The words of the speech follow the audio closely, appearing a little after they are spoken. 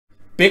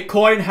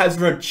Bitcoin has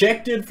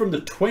rejected from the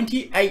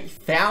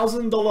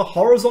 $28,000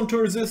 horizontal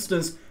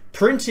resistance,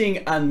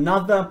 printing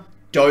another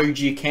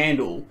DOWJ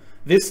candle.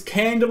 This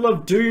candle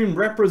of doom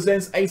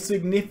represents a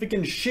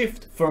significant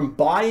shift from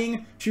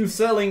buying to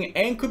selling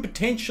and could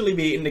potentially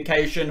be an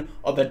indication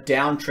of a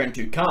downtrend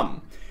to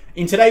come.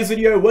 In today's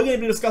video, we're going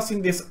to be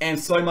discussing this and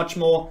so much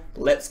more.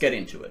 Let's get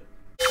into it.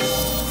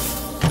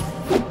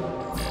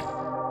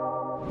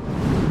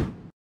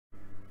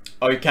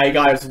 Okay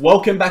guys,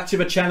 welcome back to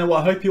the channel.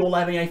 I hope you're all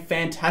having a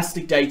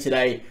fantastic day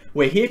today.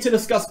 We're here to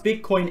discuss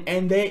Bitcoin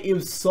and there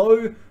is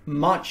so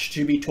much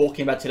to be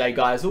talking about today,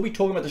 guys. We'll be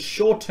talking about the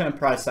short-term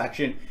price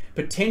action,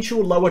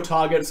 potential lower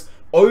targets,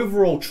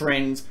 overall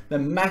trends, the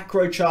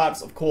macro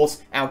charts, of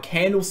course, our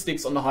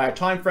candlesticks on the higher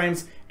time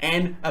frames,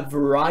 and a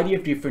variety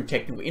of different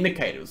technical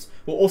indicators.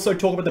 We'll also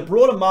talk about the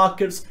broader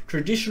markets,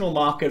 traditional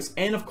markets,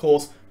 and of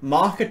course,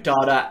 market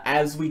data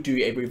as we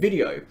do every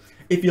video.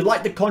 If you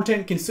like the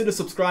content, consider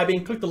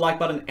subscribing, click the like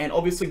button, and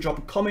obviously drop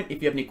a comment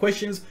if you have any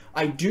questions.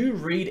 I do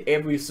read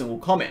every single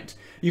comment.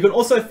 You can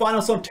also find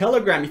us on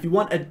Telegram if you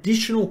want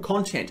additional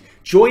content.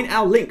 Join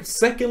our link,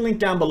 second link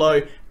down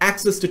below,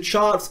 access to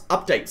charts,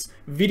 updates,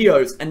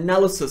 videos,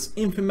 analysis,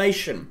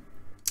 information,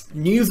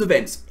 news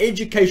events,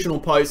 educational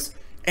posts,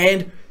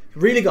 and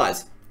really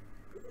guys,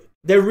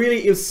 there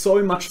really is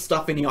so much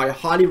stuff in here. I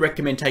highly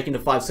recommend taking the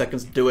 5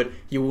 seconds to do it.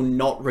 You will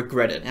not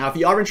regret it. Now, if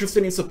you are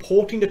interested in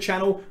supporting the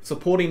channel,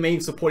 supporting me,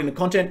 supporting the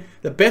content,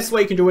 the best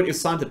way you can do it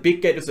is sign to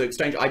Bitget, as the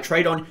exchange I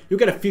trade on. You'll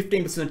get a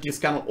 15%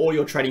 discount on all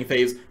your trading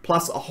fees,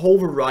 plus a whole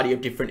variety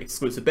of different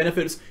exclusive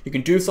benefits. You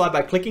can do so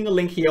by clicking the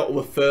link here or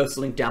the first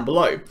link down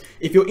below.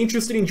 If you're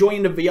interested in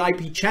joining the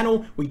VIP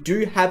channel, we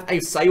do have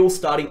a sale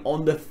starting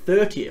on the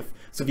 30th.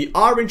 So if you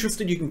are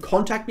interested, you can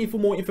contact me for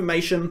more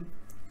information.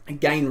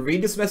 Again,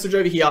 read this message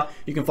over here.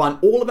 You can find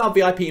all of our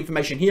VIP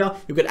information here.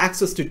 You'll get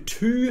access to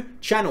 2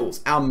 channels.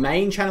 Our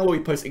main channel where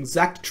we post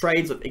exact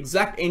trades of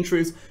exact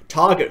entries,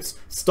 targets,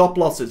 stop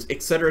losses,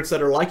 etc,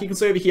 etc. Like you can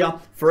see over here,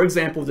 for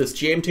example, this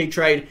GMT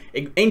trade,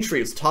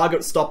 entries,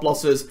 targets, stop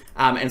losses,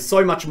 and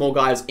so much more,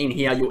 guys, in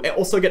here. You'll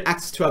also get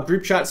access to our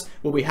group chats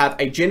where we have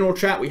a general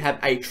chat, we have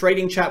a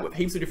trading chat with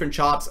heaps of different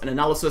charts and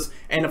analysis,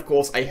 and of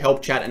course a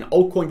help chat and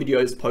altcoin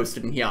videos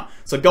posted in here.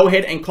 So go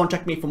ahead and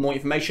contact me for more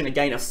information.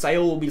 Again, a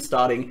sale will be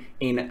starting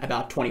in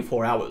about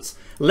 24 hours.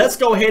 Let's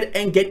go ahead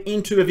and get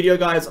into the video,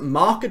 guys.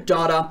 Market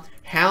data,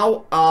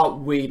 how are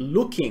we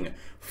looking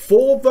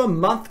for the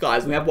month,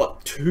 guys? We have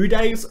what, 2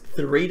 days,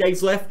 3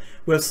 days left.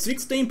 We're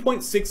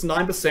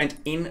 16.69%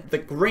 in the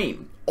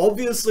green.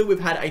 Obviously, we've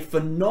had a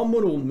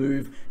phenomenal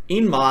move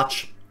in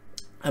March,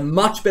 a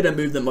much better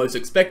move than most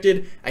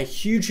expected, a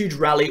huge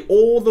rally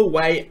all the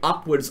way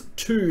upwards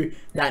to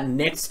that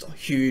next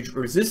huge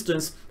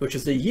resistance, which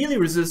is the yearly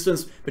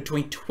resistance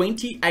between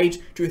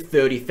 28 to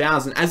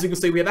 30,000. As you can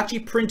see, we have actually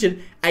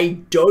printed a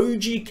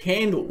DOWJ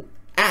candle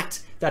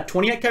at that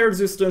 28k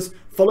resistance,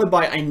 followed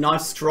by a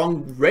nice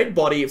strong red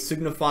body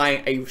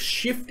signifying a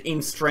shift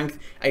in strength,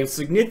 a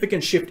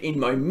significant shift in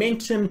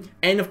momentum,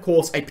 and of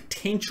course a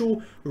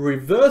potential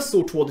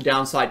reversal toward the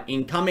downside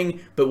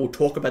incoming, but we'll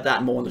talk about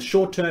that more in the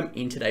short term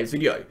in today's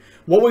video.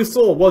 What we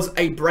saw was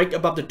a break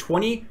above the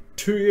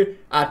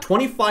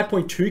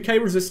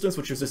 25.2k resistance,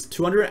 which is this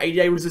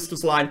 280-day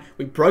resistance line.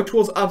 We broke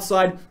towards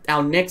upside.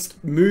 Our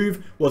next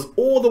move was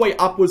all the way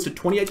upwards to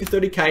 28 to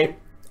 30k,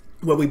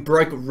 where we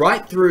broke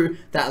right through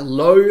that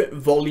low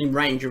volume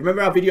range. You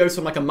remember our videos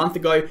from like a month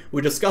ago?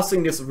 We're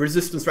discussing this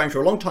resistance range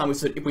for a long time. We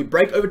said if we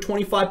break over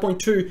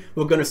 25.2,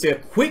 we're going to see a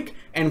quick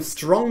and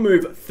strong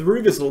move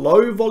through this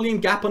low volume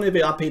gap on the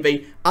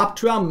VRPV up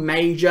to our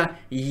major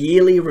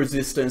yearly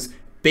resistance,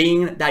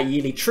 being that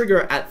yearly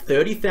trigger at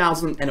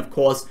 30,000, and of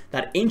course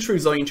that entry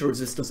zone into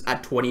resistance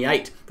at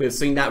 28. We've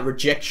seen that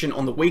rejection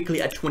on the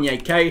weekly at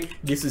 28k.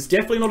 This is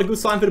definitely not a good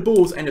sign for the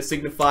bulls, and it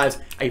signifies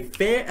a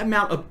fair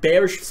amount of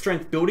bearish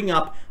strength building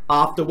up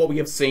after what we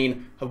have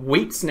seen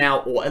weeks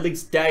now, or at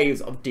least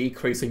days of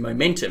decreasing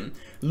momentum.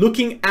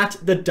 Looking at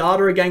the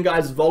data again,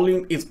 guys,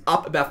 volume is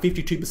up about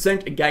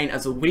 52% again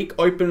as the week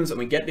opens and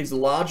we get these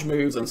large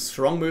moves and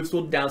strong moves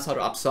toward the downside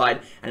or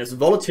upside, and as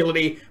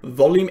volatility,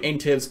 volume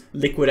enters,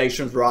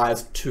 liquidations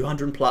rise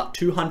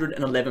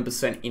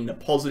 211% in the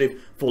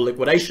positive for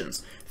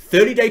liquidations.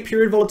 30-day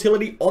period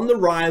volatility on the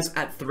rise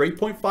at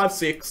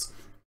 3.56,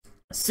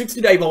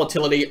 60-day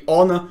volatility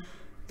on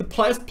the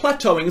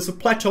plateauing, so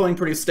plateauing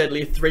pretty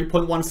steadily,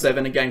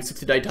 3.17. Again,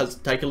 60 day does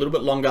take a little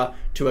bit longer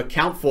to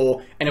account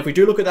for. And if we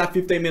do look at that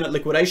 15-minute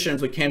liquidations,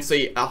 we can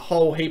see a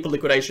whole heap of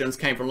liquidations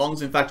came from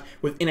longs. In fact,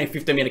 within a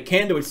 15-minute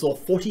candle, we saw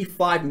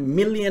 $45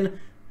 million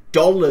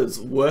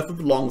worth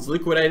of longs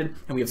liquidated,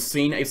 and we have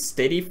seen a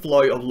steady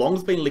flow of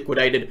longs being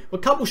liquidated, a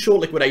couple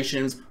short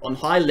liquidations on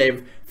high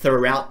lev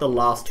throughout the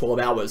last 12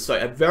 hours. So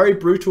a very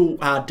brutal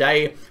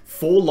day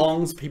for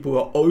longs. People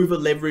were over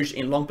leveraged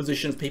in long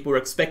positions. People were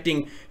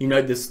expecting, you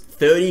know, this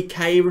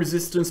 30k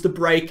resistance to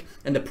break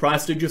and the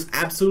price to just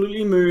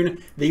absolutely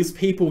moon. These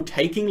people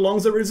taking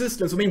longs at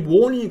resistance. I've been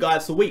warning you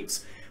guys for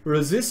weeks.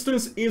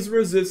 Resistance is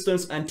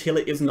resistance until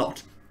it is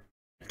not.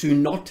 Do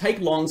not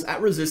take longs at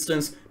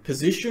resistance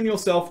position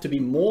yourself to be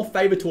more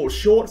favored towards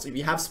shorts. If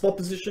you have spot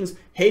positions,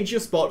 hedge your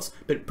spots,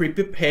 but be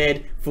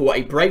prepared for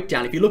a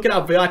breakdown. If you look at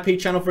our VIP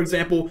channel, for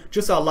example,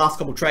 just our last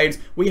couple trades,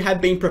 we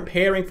have been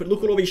preparing for,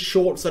 look at all these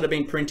shorts that have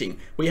been printing.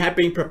 We have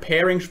been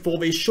preparing for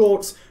these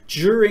shorts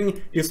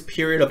during this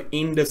period of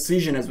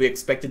indecision as we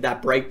expected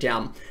that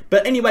breakdown.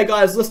 But anyway,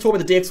 guys, let's talk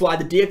about the DXY.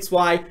 The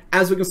DXY,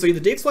 as we can see,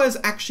 the DXY is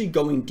actually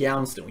going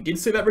down still. We did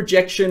see that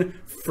rejection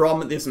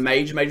from this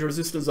major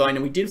resistance zone,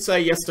 and we did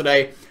say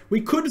yesterday we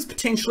could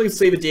potentially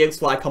see the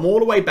DXY come all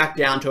the way back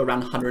down to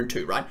around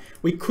 102, right?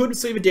 We could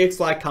see the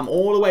DXY come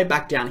all the way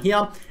back down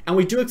here, and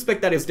we do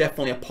expect that is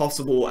definitely a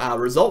possible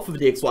result for the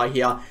DXY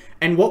here.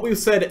 And what we've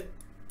said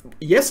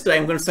yesterday,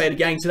 I'm going to say it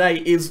again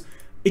today, is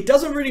it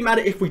doesn't really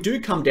matter if we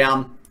do come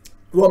down.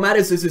 What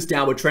matters is this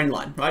downward trend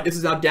line, right? This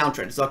is our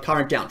downtrend. This is our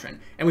current downtrend,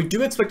 and we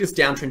do expect this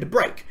downtrend to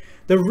break.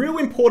 The real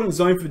important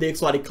zone for the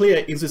DXY to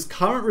clear is this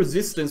current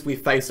resistance we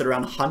face at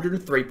around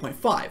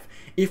 103.5.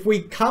 If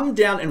we come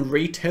down and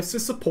retest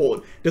this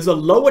support, there's a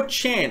lower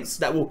chance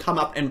that we'll come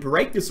up and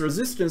break this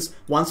resistance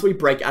once we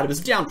break out of this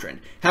downtrend.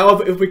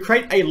 However, if we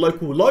create a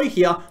local low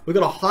here, we've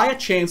got a higher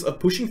chance of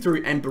pushing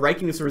through and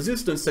breaking this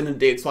resistance, sending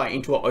the DXY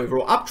into an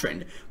overall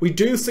uptrend. We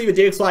do see the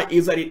DXY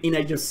is in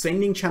a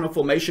descending channel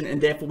formation,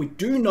 and therefore we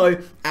do know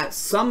at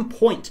some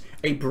point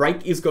a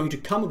break is going to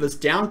come of this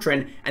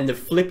downtrend and the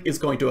flip is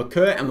going to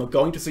occur, and we're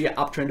going to see an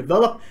uptrend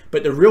develop.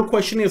 But the real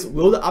question is,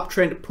 will the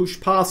uptrend push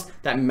past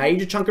that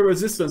major chunk of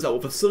resistance that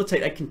will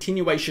facilitate a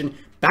continuation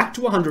back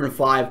to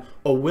 105,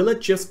 or will it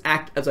just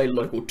act as a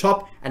local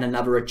top and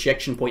another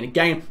rejection point?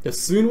 Again, the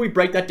sooner we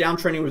break that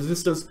downtrending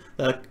resistance,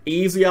 the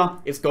easier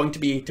it's going to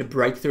be to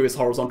break through this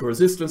horizontal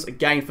resistance.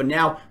 Again, for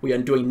now, we are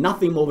doing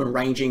nothing more than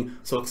ranging,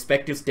 so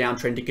expect this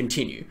downtrend to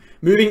continue.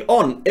 Moving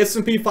on,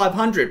 S&P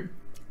 500.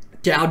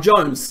 Dow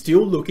Jones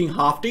still looking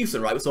half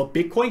decent, right? We saw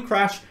Bitcoin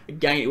crash.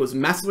 Again, it was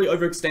massively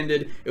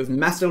overextended. It was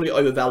massively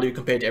overvalued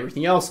compared to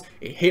everything else.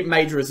 It hit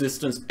major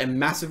resistance, and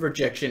massive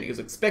rejection is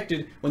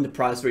expected when the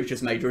price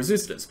reaches major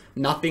resistance.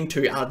 Nothing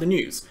too out of the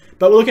news.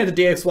 But we're looking at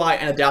the DXY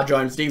and the Dow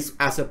Jones. These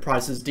asset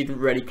prices didn't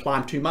really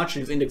climb too much.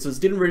 These indexes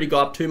didn't really go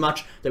up too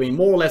much. They've been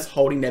more or less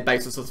holding their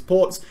basis of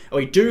supports. And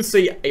we do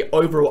see an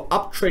overall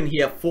uptrend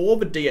here for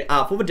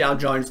the Dow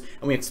Jones,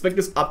 and we expect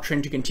this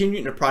uptrend to continue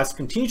and the price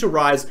continue to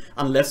rise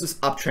unless this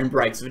uptrend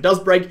breaks. If it does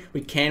break,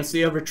 we can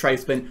see a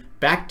retracement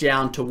back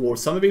down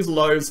towards some of these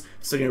lows,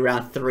 sitting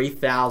around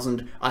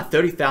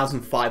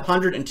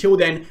 30,500. Until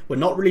then, we're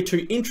not really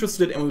too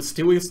interested, and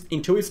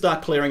until we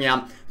start clearing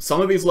out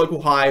some of these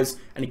local highs,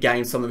 and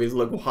again, some of these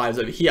local highs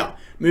over here.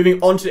 Moving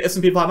on to the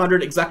S&P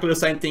 500, exactly the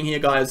same thing here,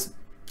 guys.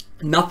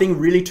 Nothing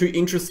really too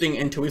interesting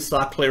until we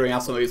start clearing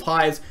out some of these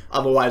highs.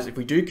 Otherwise, if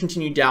we do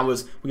continue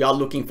downwards, we are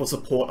looking for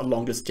support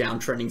along this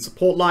downtrending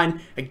support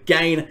line.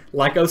 Again,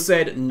 like I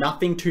said,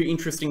 nothing too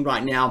interesting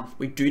right now.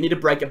 We do need to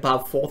break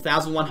above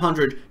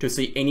 4,100 to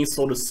see any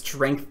sort of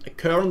strength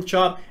occur on the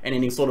chart and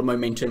any sort of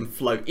momentum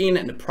flow in,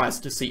 and the price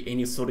to see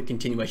any sort of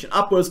continuation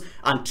upwards.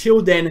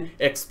 Until then,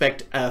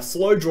 expect a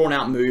slow drawn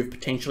out move,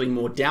 potentially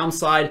more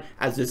downside,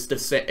 as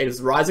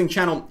this rising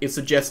channel is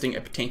suggesting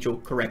a potential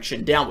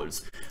correction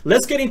downwards.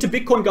 Let's get into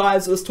Bitcoin,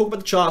 guys. Let's talk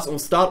about the charts, and we'll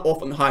start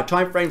off on the higher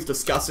time frames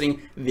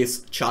discussing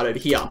this chart over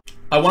here.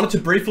 I wanted to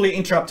briefly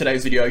interrupt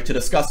today's video to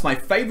discuss my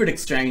favorite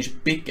exchange,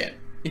 Bitget.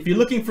 If you're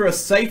looking for a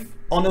safe,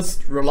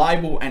 honest,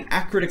 reliable, and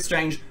accurate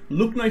exchange,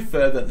 look no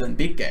further than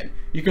Bitget.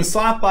 You can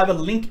sign up by the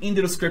link in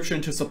the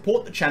description to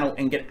support the channel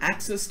and get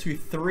access to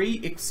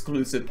 3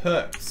 exclusive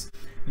perks.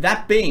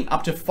 That being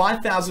up to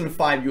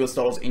 $5,005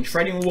 US in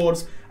trading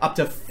rewards, up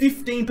to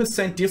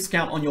 15%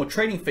 discount on your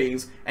trading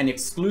fees, and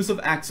exclusive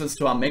access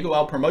to our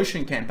MegaWhale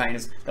promotion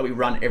campaigns that we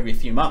run every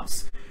few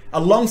months.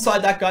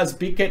 Alongside that, guys,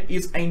 Bitget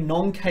is a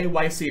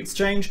non-KYC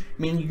exchange,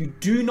 meaning you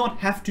do not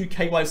have to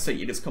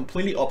KYC. It is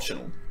completely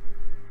optional.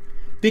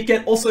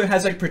 Bitget also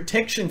has a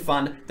protection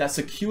fund that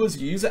secures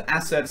user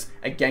assets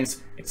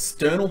against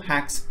external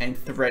hacks and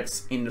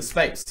threats in the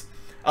space.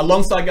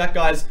 Alongside that,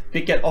 guys,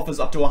 Bitget offers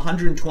up to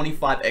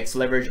 125x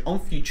leverage on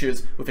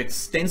futures with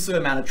extensive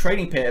amount of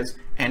trading pairs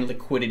and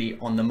liquidity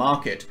on the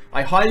market.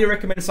 I highly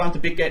recommend signing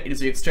up to Bitget. It is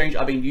the exchange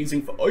I've been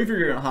using for over a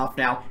year and a half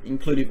now,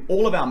 including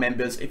all of our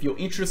members. If you're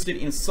interested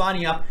in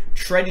signing up,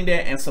 trading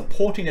there, and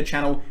supporting the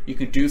channel, you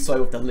can do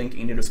so with the link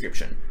in the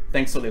description.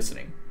 Thanks for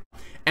listening.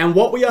 And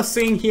what we are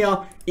seeing here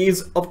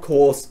is, of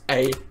course,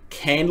 a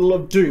candle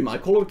of doom. I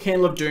call it a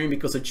candle of doom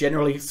because it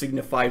generally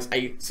signifies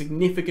a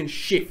significant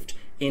shift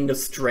in the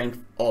strength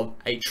of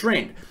a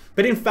trend.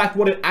 But in fact,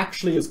 what it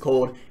actually is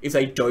called is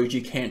a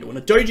doji candle. And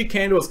a doji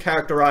candle is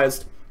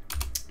characterized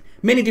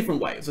many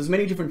different ways. There's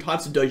many different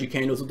types of doji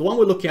candles. The one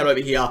we're looking at over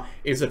here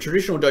is a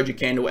traditional doji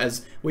candle,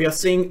 as we are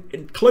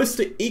seeing close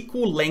to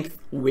equal length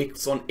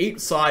wicks on each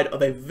side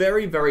of a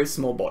very, very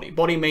small body.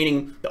 Body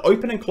meaning the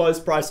open and close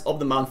price of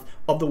the month,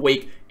 of the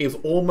week, is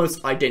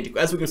almost identical.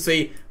 As we can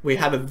see, we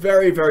have a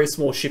very, very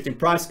small shift in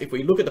price. If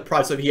we look at the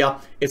price over here,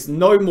 it's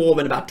no more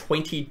than about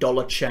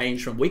 $20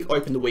 change from week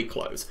open to week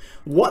close.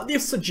 What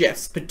this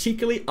suggests,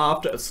 particularly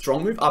after a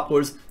strong move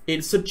upwards,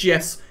 it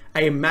suggests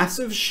a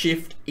massive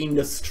shift in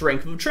the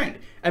strength of the trend.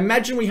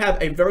 Imagine we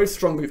have a very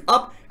strong move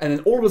up and then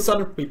all of a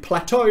sudden we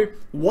plateau.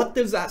 What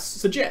does that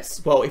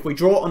suggest? Well, if we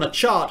draw on a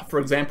chart, for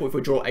example, if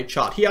we draw a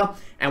chart here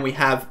and we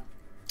have,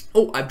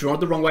 oh, I've drawn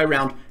it the wrong way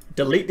around.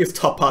 Delete this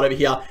top part over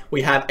here.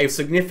 We have a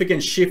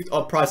significant shift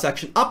of price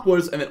action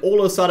upwards and then all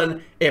of a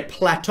sudden it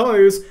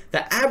plateaus.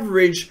 The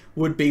average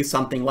would be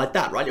something like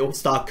that, right? It will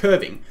start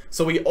curving.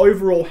 So we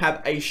overall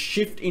have a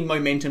shift in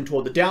momentum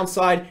toward the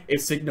downside.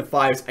 It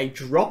signifies a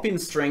drop in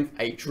strength,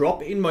 a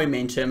drop in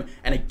momentum.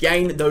 And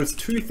again, those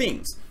two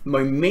things,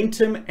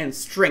 momentum and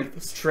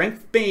strength.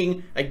 Strength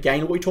being, again,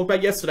 what we talked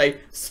about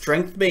yesterday,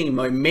 strength being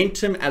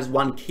momentum as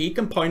one key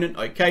component,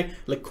 okay?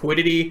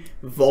 Liquidity,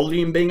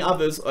 volume being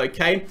others,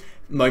 okay?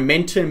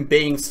 Momentum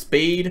being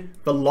speed,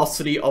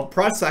 velocity of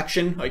price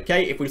action,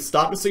 okay? If we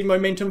start to see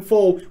momentum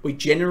fall, we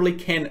generally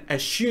can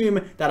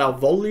assume that our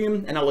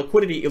volume and our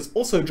liquidity is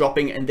also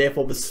dropping and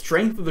therefore the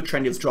strength of the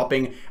trend is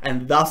dropping,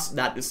 and thus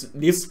that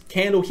this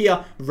candle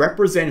here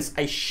represents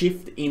a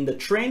shift in the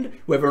trend,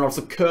 whether or not it's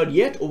occurred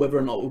yet or whether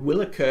or not it will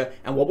occur.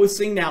 And what we're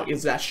seeing now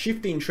is that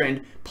shifting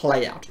trend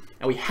play out.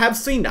 And we have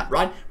seen that,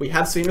 right? We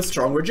have seen a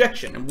strong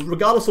rejection. And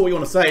regardless of what you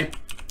want to say,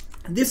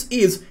 this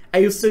is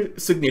a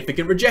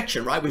significant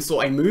rejection, right? We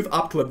saw a move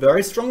up to a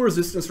very strong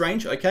resistance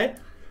range, okay?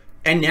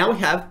 And now we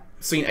have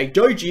seen a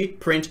doji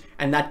print,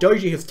 and that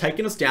doji has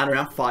taken us down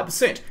around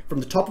 5%. From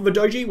the top of a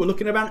doji, we're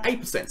looking at around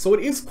 8%. So it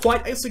is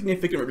quite a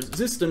significant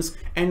resistance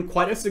and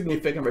quite a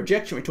significant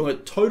rejection. We're talking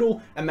about the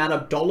total amount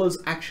of dollars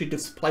actually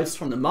displaced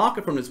from the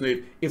market from this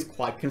move is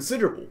quite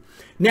considerable.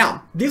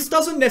 Now, this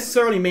doesn't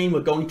necessarily mean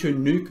we're going to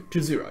nuke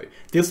to zero.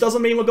 This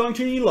doesn't mean we're going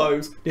to new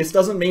lows. This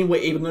doesn't mean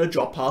we're even going to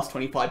drop past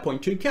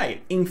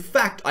 25.2K. In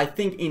fact, I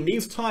think in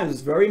these times,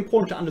 it's very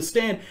important to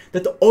understand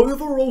that the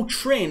overall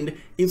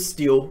trend is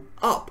still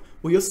up.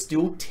 We are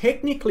still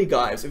technically,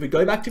 guys, if we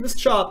go back to this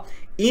chart,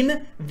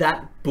 in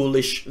that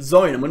bullish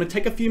zone. I'm going to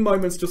take a few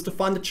moments just to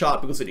find the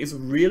chart because it is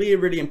really a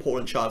really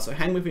important chart. So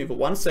hang with me for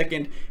 1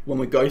 second when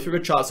we go through the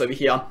charts over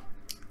here.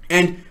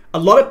 And a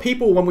lot of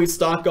people, when we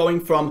start going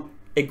from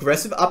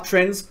aggressive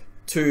uptrends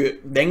to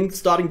then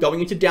starting going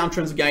into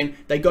downtrends again,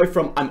 they go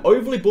from I'm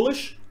overly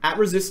bullish at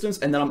resistance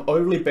and then I'm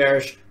overly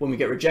bearish when we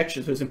get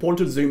rejection. So it's important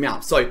to zoom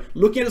out. So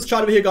looking at this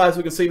chart over here, guys,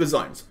 we can see the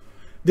zones.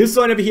 This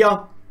zone over here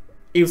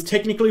is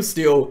technically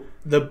still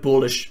the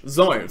bullish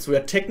zone. So we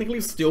are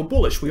technically still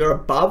bullish. We are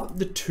above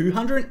the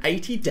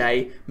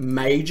 280-day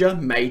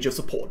major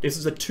support. This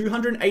is a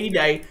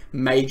 280-day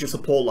major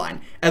support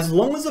line. As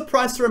long as the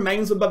price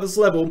remains above this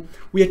level,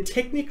 we are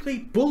technically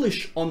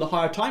bullish on the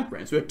higher time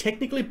frames. We are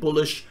technically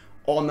bullish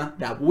on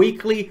that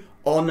weekly,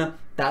 on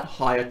that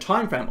higher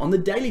time frame, on the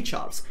daily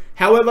charts.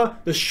 However,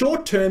 the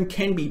short term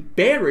can be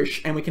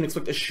bearish and we can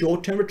expect a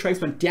short-term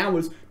retracement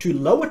downwards to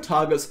lower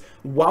targets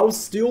while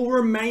still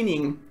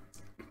remaining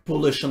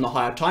bullish on the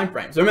higher time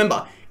frames.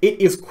 Remember, it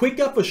is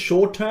quicker for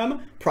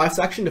short-term price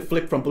action to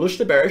flip from bullish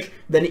to bearish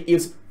than it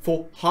is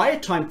for higher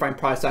time frame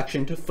price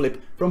action to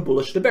flip from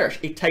bullish to bearish.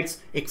 It takes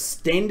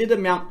extended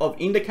amount of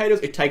indicators,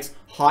 it takes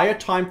higher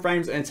time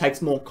frames, and it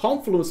takes more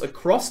confluence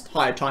across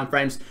higher time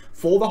frames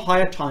for the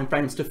higher time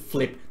frames to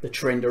flip the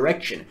trend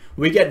direction.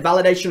 We get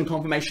validation and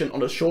confirmation on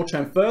the short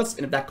term first,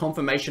 and if that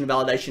confirmation and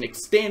validation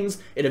extends,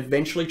 it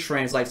eventually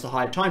translates to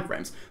higher time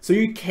frames. So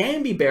you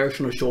can be bearish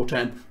on the short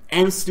term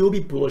and still be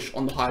bullish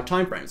on the higher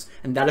time frames.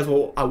 And that is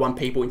what I want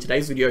people in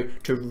today's video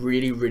to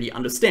really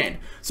understand.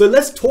 So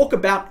let's talk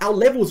about our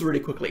levels really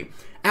quickly.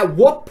 At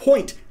what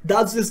point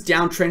does this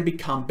downtrend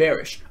become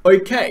bearish?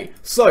 Okay,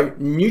 so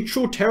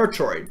neutral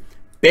territory,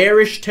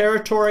 bearish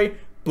territory,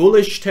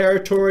 bullish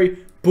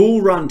territory,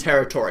 bull run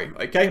territory.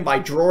 Okay, my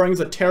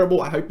drawings are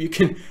terrible. I hope you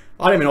can,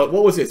 I don't even know,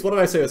 what was this? What did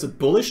I say? Was it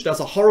bullish?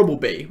 That's a horrible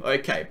B.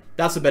 Okay,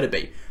 that's a better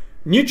B.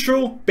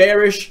 Neutral,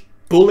 bearish,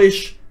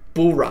 bullish,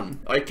 bull run.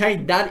 Okay,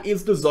 that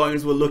is the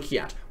zones we're looking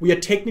at. We are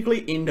technically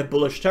in the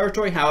bullish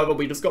territory. However,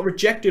 we just got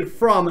rejected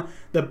from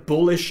the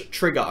bullish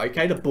trigger.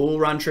 Okay, the bull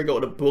run trigger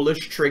or the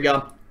bullish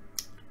trigger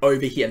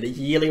over here, the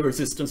yearly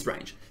resistance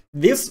range.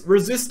 This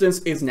resistance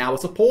is now a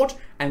support,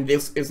 and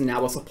this is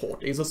now a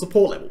support. These are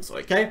support levels.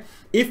 Okay,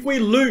 if we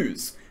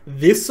lose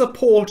this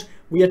support,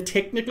 we are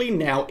technically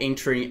now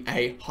entering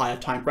a higher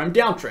time frame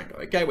downtrend.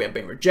 Okay, we have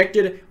been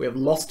rejected, we have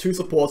lost two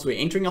supports, we're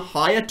entering a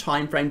higher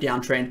time frame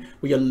downtrend,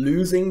 we are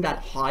losing that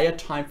higher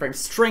time frame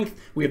strength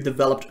we have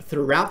developed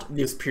throughout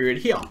this period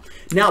here.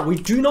 Now, we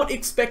do not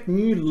expect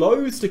new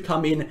lows to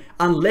come in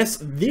unless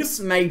this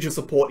major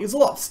support is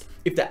lost.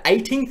 If the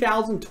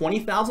 18,000,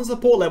 20,000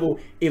 support level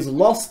is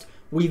lost,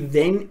 we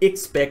then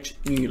expect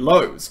new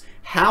lows.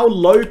 How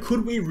low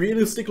could we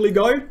realistically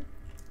go?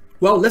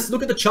 Well, let's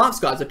look at the charts,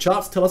 guys. The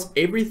charts tell us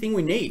everything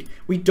we need.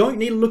 We don't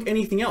need to look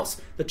anything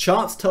else. The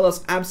charts tell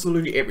us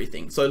absolutely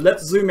everything. So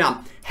let's zoom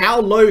out.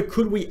 How low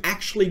could we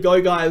actually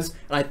go, guys?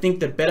 And I think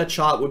the better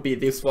chart would be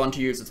this one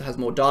to use. It has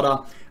more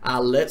data.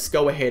 Let's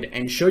go ahead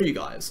and show you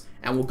guys.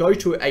 And we'll go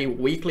to a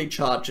weekly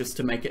chart just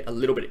to make it a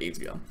little bit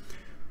easier.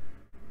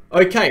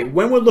 Okay,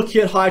 when we're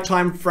looking at higher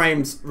time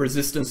frames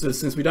resistances,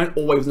 since we don't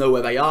always know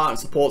where they are and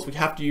supports, we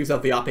have to use our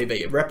VRPV.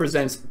 It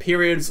represents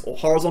periods or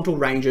horizontal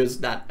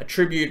ranges that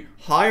attribute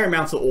higher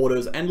amounts of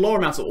orders and lower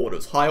amounts of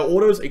orders. Higher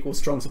orders equals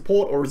strong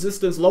support or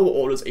resistance, lower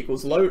orders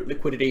equals low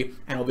liquidity,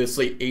 and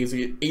obviously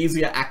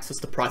easier access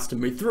to price to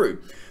move through.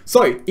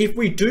 So if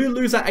we do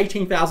lose our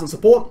 18,000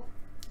 support,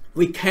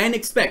 we can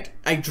expect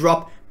a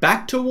drop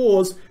back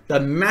towards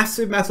the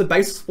massive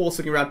base support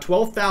sitting around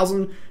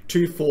 12,000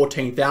 to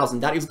 14,000.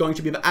 That is going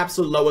to be the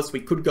absolute lowest we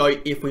could go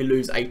if we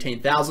lose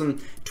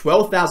 18,000.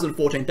 12,000,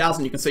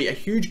 14,000, you can see a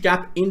huge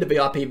gap in the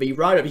VRPV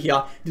right over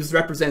here. This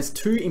represents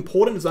two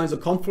important zones of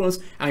confluence.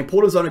 An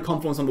important zone of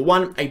confluence number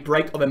one, a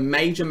break of a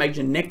major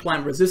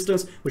neckline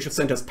resistance, which is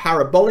sent as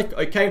parabolic,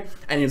 okay?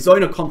 And in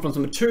zone of confluence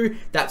number two,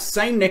 that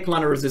same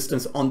neckline of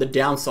resistance on the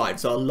downside.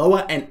 So a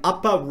lower and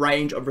upper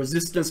range of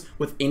resistance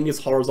within this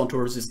horizontal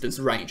resistance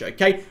range,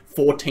 okay?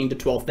 14 to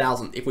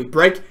 12,000. If we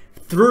break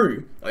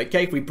through,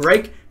 okay, if we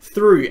break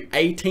through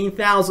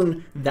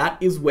 18,000, that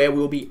is where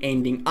we'll be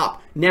ending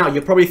up. Now,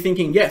 you're probably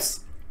thinking,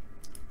 yes,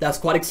 that's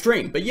quite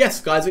extreme. But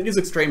yes, guys, it is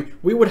extreme.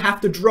 We would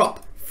have to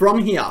drop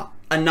from here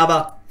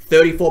another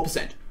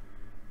 34%.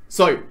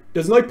 So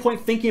there's no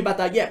point thinking about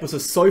that yet, because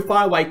it's so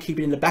far away. Keep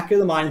it in the back of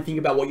the mind and think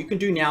about what you can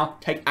do now.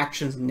 Take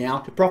actions now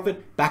to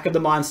profit. Back of the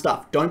mind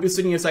stuff. Don't be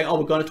sitting here saying, oh,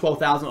 we're going to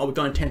 12,000, oh, we're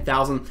going to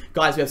 10,000.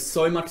 Guys, we have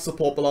so much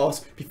support below us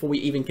before we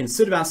even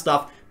consider that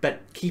stuff,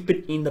 but keep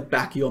it in the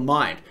back of your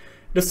mind.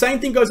 The same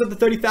thing goes with the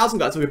 30,000,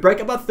 guys. So if we break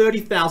above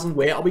 30,000,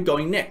 where are we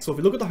going next? So if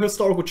we look at the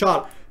historical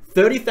chart,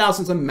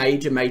 30,000 is a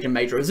major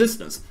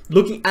resistance.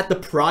 Looking at the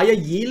prior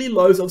yearly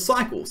lows of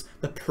cycles,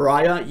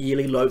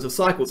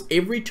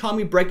 every time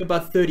we break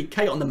above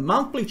 30K on the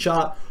monthly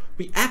chart,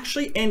 we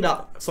actually end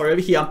up, over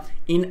here,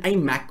 in a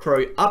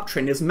macro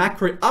uptrend. This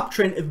macro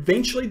uptrend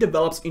eventually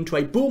develops into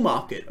a bull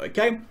market,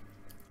 okay?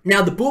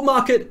 Now, the bull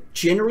market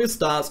generally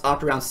starts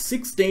after around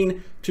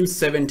 16 to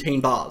 17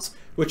 bars,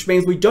 which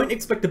means we don't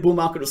expect the bull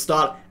market to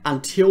start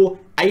until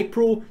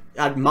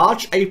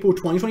March, April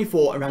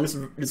 2024, around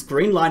this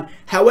green line.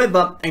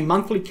 However, a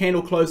monthly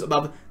candle close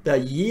above the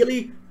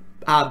yearly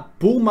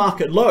bull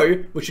market low,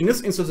 which in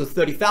this instance is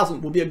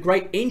 30,000, will be a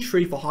great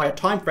entry for higher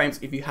time frames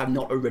if you have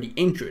not already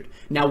entered.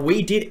 Now,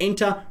 we did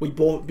enter. We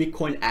bought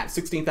Bitcoin at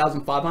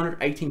 16,500,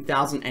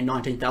 18,000, and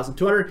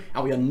 19,200,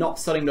 and we are not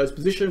selling those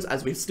positions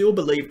as we still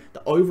believe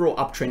the overall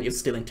uptrend is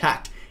still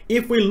intact.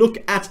 If we look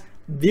at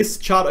this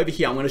chart over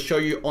here, I'm going to show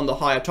you on the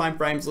higher time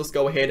frames. Let's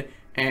go ahead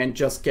and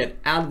just get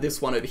out of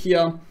this one over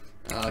here.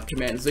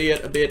 Command Z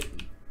it a bit.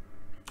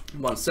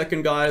 1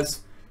 second,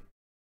 guys.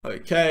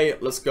 Okay,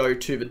 let's go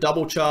to the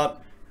double chart.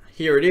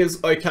 Here it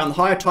is. Okay, on the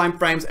higher time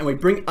frames, and we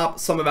bring up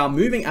some of our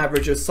moving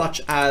averages, such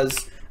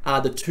as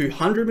the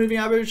 200 moving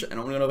average, and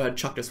I'm going to go ahead and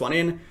chuck this one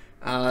in.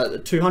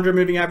 The 200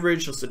 moving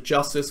average, let's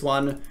adjust this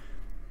one.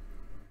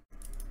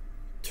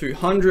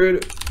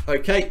 200.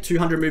 Okay,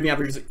 200 moving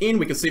averages in.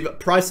 We can see that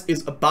price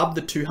is above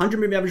the 200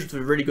 moving average, which is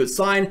a really good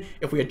sign.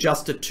 If we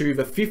adjust it to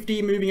the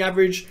 50 moving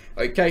average,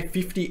 okay,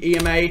 50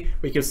 EMA,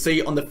 we can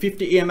see on the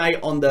 50 EMA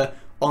on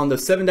the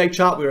 7-day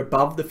chart, we're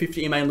above the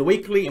 50 EMA on the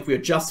weekly. If we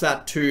adjust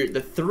that to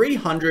the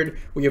 300,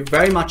 we are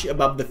very much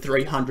above the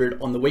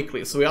 300 on the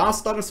weekly. So we are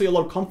starting to see a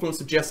lot of confluence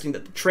suggesting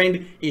that the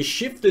trend is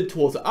shifted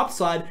towards the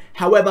upside.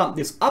 However,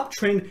 this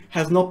uptrend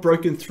has not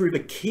broken through the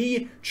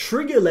key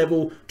trigger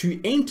level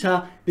to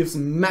enter this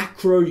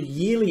macro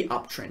yearly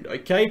uptrend,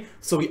 okay?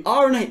 So we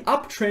are in an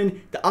uptrend.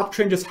 The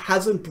uptrend just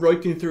hasn't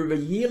broken through the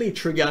yearly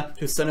trigger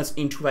to send us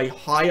into a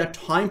higher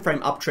time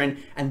frame uptrend,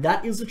 and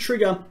that is the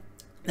trigger.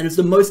 And it's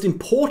the most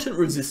important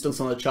resistance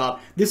on the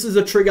chart. This is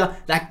a trigger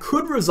that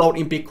could result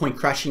in Bitcoin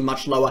crashing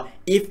much lower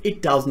if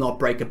it does not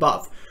break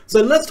above.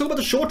 So let's talk about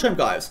the short term,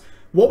 guys.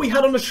 What we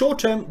had on the short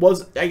term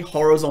was a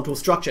horizontal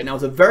structure. Now,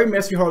 it's a very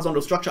messy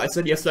horizontal structure. I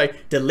said yesterday,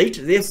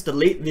 delete this,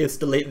 delete this,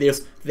 delete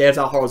this. There's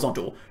our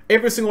horizontal.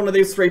 Every single one of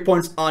these 3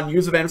 points are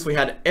news events. We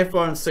had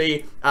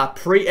FOMC,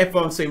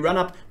 pre-FOMC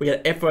run-up. We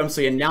had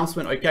FOMC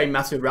announcement, okay,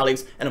 massive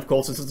rallies. And of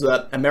course, this is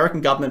the American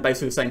government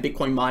basically saying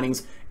Bitcoin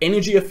mining's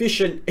energy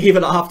efficient,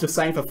 even after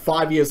saying for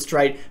 5 years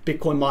straight,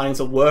 Bitcoin mining's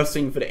the worst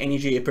thing for the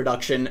energy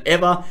production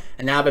ever.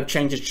 And now they've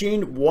changed its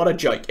tune. What a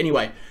joke.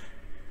 Anyway.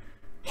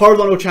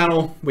 Horizontal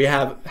channel, we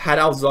have had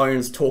our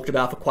zones talked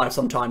about for quite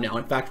some time now.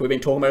 In fact, we've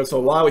been talking about this for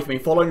a while. If you've been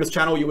following this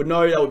channel, you would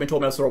know that we've been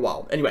talking about this for a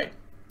while. Anyway,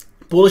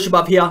 bullish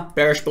above here,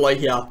 bearish below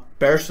here,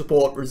 bearish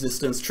support,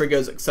 resistance,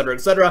 triggers, etc.,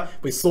 etc.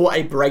 We saw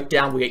a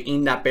breakdown. We are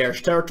in that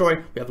bearish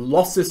territory. We have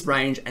lost this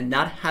range, and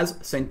that has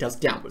sent us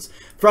downwards.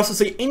 For us to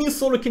see any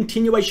sort of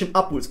continuation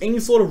upwards, any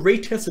sort of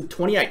retest of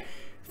 28,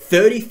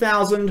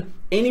 30,000,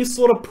 any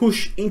sort of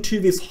push into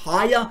this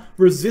higher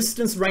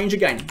resistance range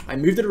again. I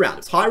moved it around.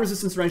 It's higher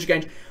resistance range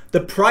again. The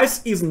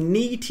price is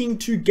needing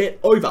to get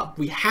over.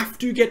 We have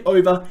to get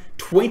over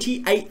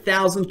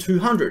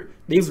 28,200.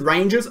 These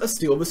ranges are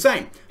still the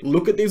same.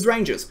 Look at these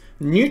ranges.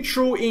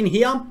 Neutral in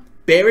here,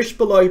 bearish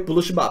below,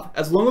 bullish above.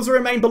 As long as we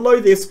remain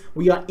below this,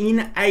 we are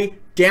in a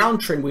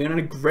downtrend. We're in an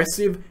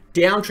aggressive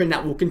downtrend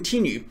that will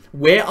continue.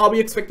 Where are we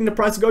expecting the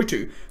price to go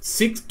to?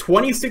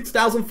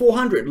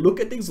 26,400. Look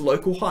at these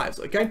local highs,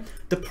 okay?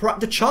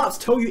 The charts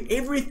tell you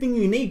everything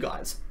you need,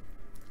 guys.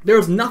 There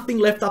is nothing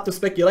left up to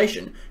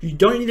speculation. You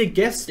don't need to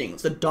guess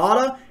things. The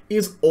data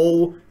is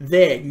all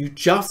there. You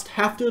just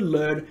have to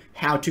learn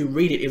how to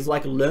read it. It's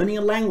like learning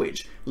a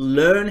language.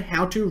 Learn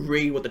how to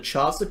read what the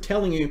charts are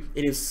telling you.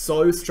 It is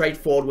so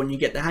straightforward when you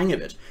get the hang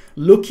of it.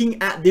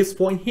 Looking at this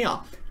point here,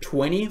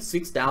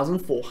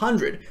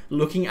 26,400.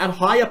 Looking at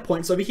higher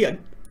points over here.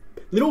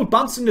 Little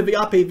bumps in the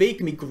VRPV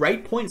can be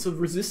great points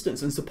of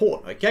resistance and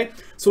support, okay?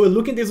 So we're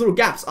looking at these little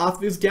gaps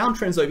after these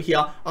downtrends over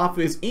here, after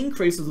these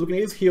increases, looking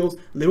at these heels,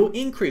 little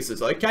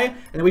increases, okay? And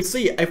then we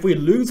see if we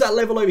lose that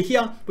level over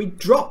here, we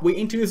drop, we're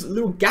into this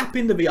little gap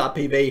in the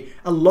VRPV,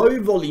 a low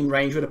volume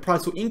range where the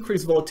price will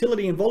increase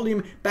volatility and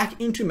volume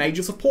back into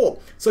major support.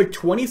 So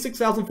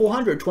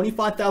 26,400,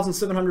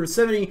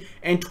 25,770,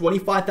 and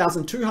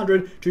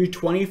 25,200 to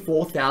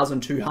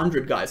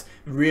 24,200, guys.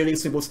 Really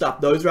simple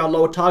stuff. Those are our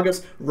lower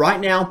targets. Right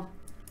now,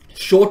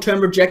 short-term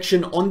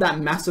rejection on that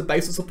massive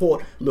base of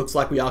support looks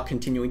like we are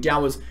continuing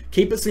downwards.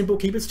 Keep it simple,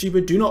 keep it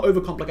stupid, do not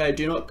overcomplicate it,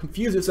 do not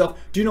confuse yourself,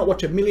 do not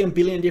watch a million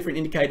billion different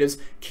indicators.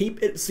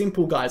 Keep it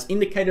simple, guys.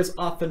 Indicators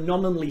are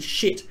phenomenally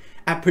shit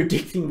at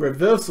predicting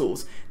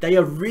reversals. They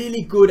are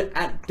really good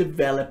at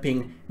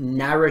developing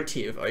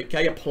narrative,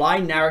 okay? Apply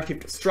narrative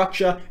to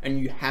structure and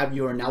you have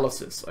your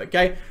analysis,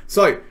 okay?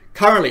 So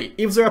currently,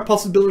 is there a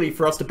possibility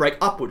for us to break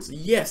upwards?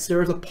 Yes,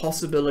 there is a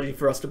possibility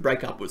for us to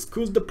break upwards.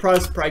 Could the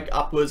price break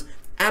upwards?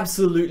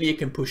 Absolutely, it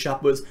can push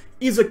upwards.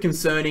 Is it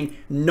concerning?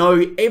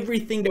 No,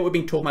 everything that we've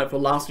been talking about for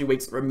the last few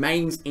weeks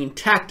remains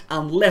intact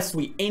unless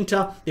we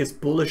enter this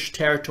bullish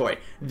territory.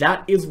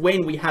 That is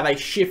when we have a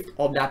shift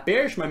of that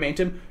bearish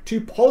momentum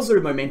to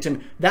positive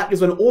momentum. That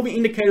is when all the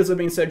indicators have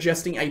been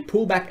suggesting a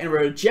pullback and a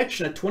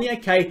rejection at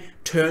 28K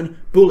turn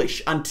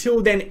bullish.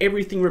 Until then,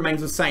 everything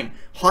remains the same.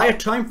 Higher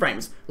time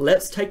frames.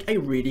 Let's take a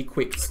really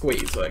quick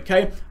squeeze,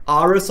 okay?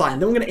 RSI, and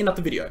then we're going to end up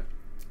the video.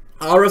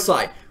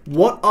 RSI,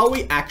 what are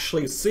we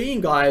actually seeing,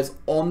 guys,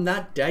 on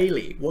that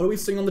daily? What are we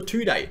seeing on the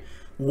 2-day?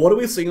 What are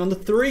we seeing on the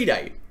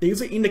 3-day?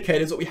 These are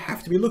indicators that we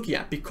have to be looking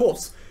at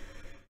because,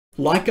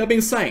 like I've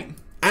been saying,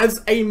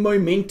 as a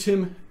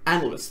momentum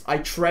analyst,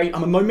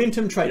 I'm a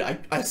momentum trader.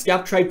 I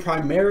scalp trade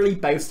primarily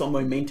based on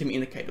momentum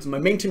indicators.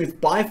 Momentum is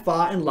by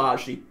far and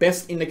large the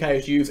best indicator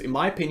to use. In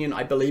my opinion,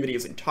 I believe it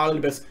is entirely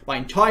the best. My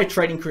entire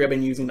trading career I've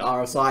been using the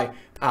RSI.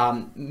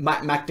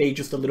 MACD,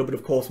 just a little bit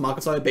of course,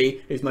 market size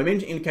B, is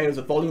momentum indicators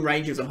of volume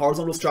ranges and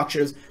horizontal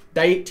structures.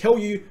 They tell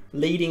you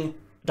leading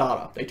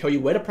data. They tell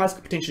you where the price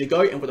could potentially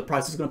go and what the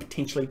price is going to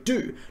potentially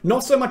do.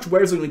 Not so much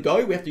where it's going to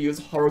go. We have to use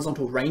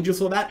horizontal ranges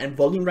for that and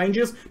volume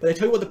ranges, but they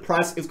tell you what the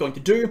price is going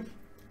to do,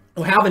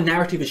 or how the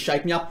narrative is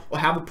shaping up, or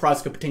how the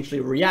price could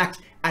potentially react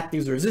at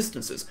these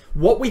resistances.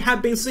 What we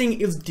have been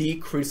seeing is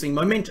decreasing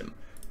momentum,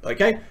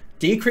 okay?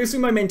 Decreasing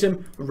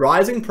momentum,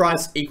 rising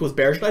price equals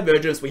bearish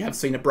divergence. We have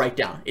seen a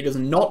breakdown. It is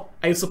not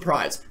a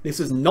surprise. This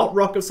is not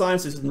rocket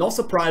science. This is not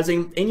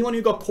surprising. Anyone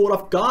who got caught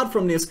off guard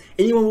from this,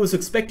 anyone who was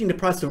expecting the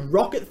price to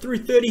rocket through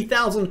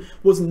 30,000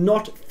 was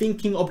not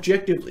thinking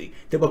objectively.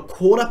 They were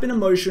caught up in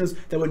emotions.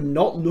 They were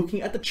not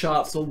looking at the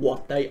charts for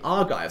what they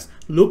are, guys.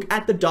 Look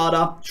at the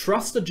data.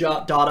 Trust the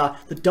data.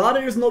 The data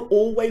is not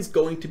always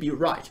going to be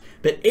right.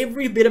 But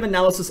every bit of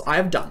analysis I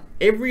have done,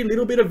 every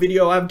little bit of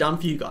video I've done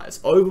for you guys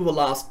over the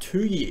last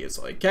 2 years,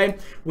 okay,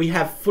 we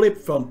have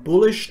flipped from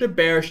bullish to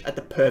bearish at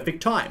the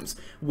perfect times.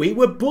 We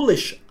were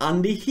bullish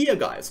under here,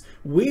 guys.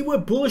 We were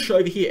bullish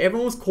over here.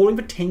 Everyone was calling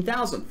for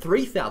 10,000,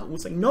 3,000. We're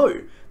saying,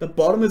 no, the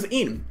bottom is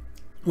in.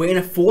 We're in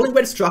a falling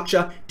wedge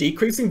structure,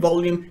 decreasing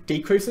volume,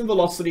 decreasing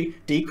velocity,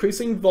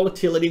 decreasing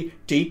volatility,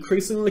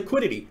 decreasing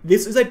liquidity.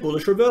 This is a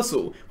bullish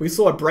reversal. We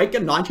saw a break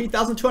at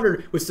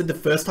 19,200. We said the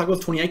first target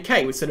was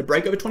 28K. We said a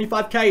break over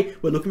 25K.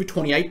 We're looking for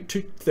 28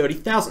 to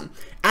 30,000.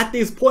 At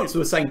these points, we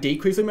were saying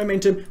decreasing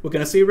momentum. We're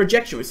going to see a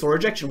rejection. We saw a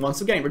rejection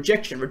once again.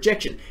 Rejection,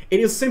 rejection.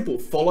 It is simple.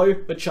 Follow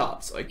the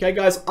charts. Okay,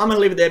 guys, I'm going to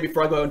leave it there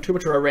before I go on too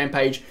much of a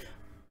rampage.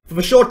 For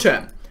the short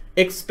term,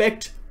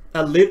 expect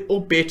a little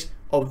bit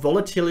of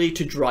volatility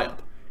to dry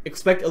up.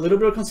 Expect a little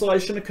bit of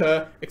consolidation to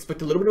occur,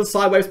 expect a little bit of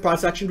sideways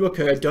price action to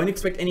occur. Don't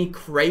expect any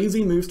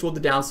crazy moves toward the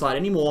downside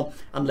anymore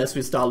unless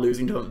we start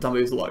losing some of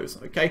these lows,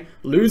 okay?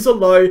 Lose a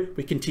low,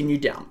 we continue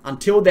down.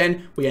 Until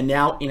then, we are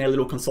now in a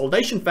little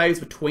consolidation phase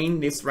between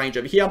this range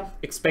over here.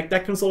 Expect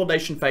that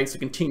consolidation phase to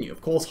continue.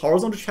 Of course,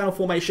 horizontal channel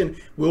formation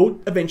will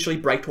eventually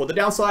break toward the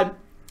downside,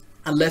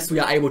 unless we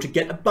are able to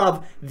get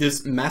above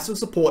this massive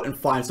support and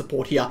find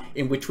support here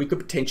in which we could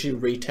potentially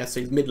retest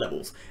these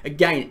mid-levels.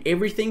 Again,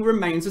 everything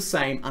remains the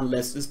same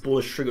unless this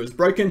bullish trigger is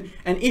broken.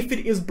 And if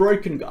it is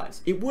broken,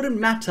 guys, it wouldn't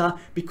matter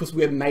because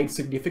we have made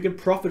significant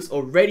profits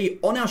already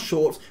on our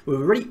shorts.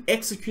 We've already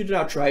executed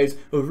our trades.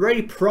 We've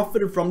already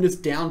profited from this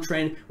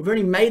downtrend. We've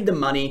already made the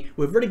money.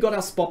 We've already got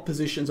our spot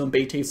positions on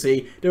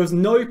BTC. There is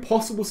no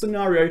possible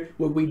scenario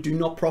where we do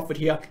not profit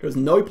here. There is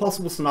no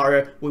possible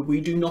scenario where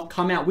we do not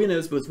come out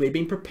winners because we've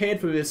been prepared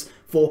for this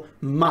for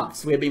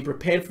months. We have been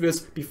prepared for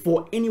this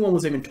before anyone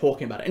was even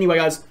talking about it. Anyway,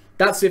 guys,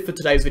 that's it for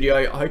today's video.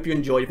 I hope you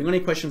enjoyed. If you've got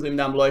any questions, leave them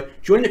down below.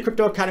 Join the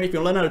Crypto Academy if you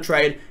want to learn how to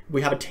trade.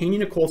 We have a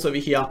 10-unit course over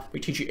here. We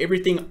teach you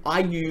everything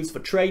I use for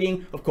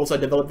trading. Of course, I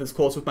developed this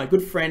course with my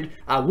good friend,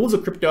 Wolves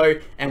of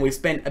Crypto, and we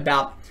spent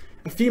about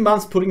a few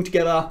months putting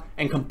together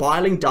and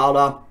compiling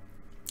data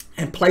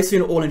and placing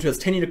it all into this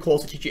 10-unit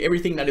course to teach you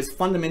everything that is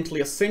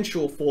fundamentally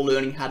essential for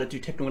learning how to do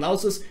technical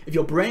analysis. If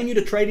you're brand new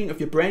to trading, if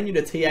you're brand new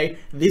to TA,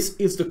 this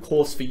is the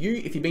course for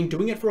you. If you've been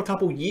doing it for a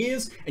couple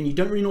years and you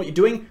don't really know what you're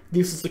doing,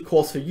 this is the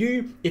course for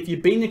you. If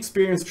you've been an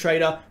experienced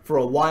trader for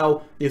a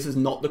while, this is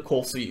not the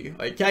course for you,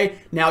 okay?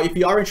 Now, if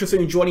you are interested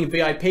in joining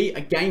VIP,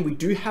 again, we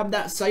do have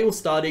that sale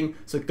starting,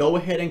 so go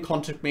ahead and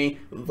contact me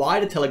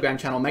via the Telegram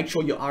channel. Make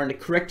sure you are in the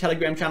correct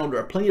Telegram channel. There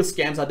are plenty of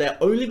scams out there.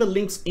 Only the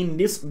links in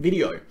this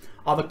video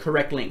are the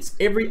correct links.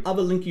 Every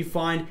other link you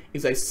find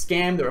is a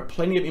scam. There are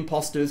plenty of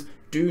imposters.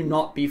 Do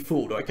not be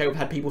fooled, okay? We've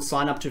had people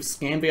sign up to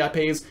scam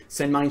VIPs,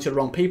 send money to the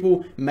wrong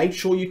people. Make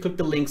sure you click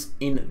the links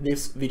in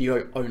this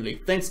video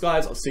only. Thanks,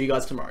 guys. I'll see you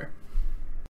guys tomorrow.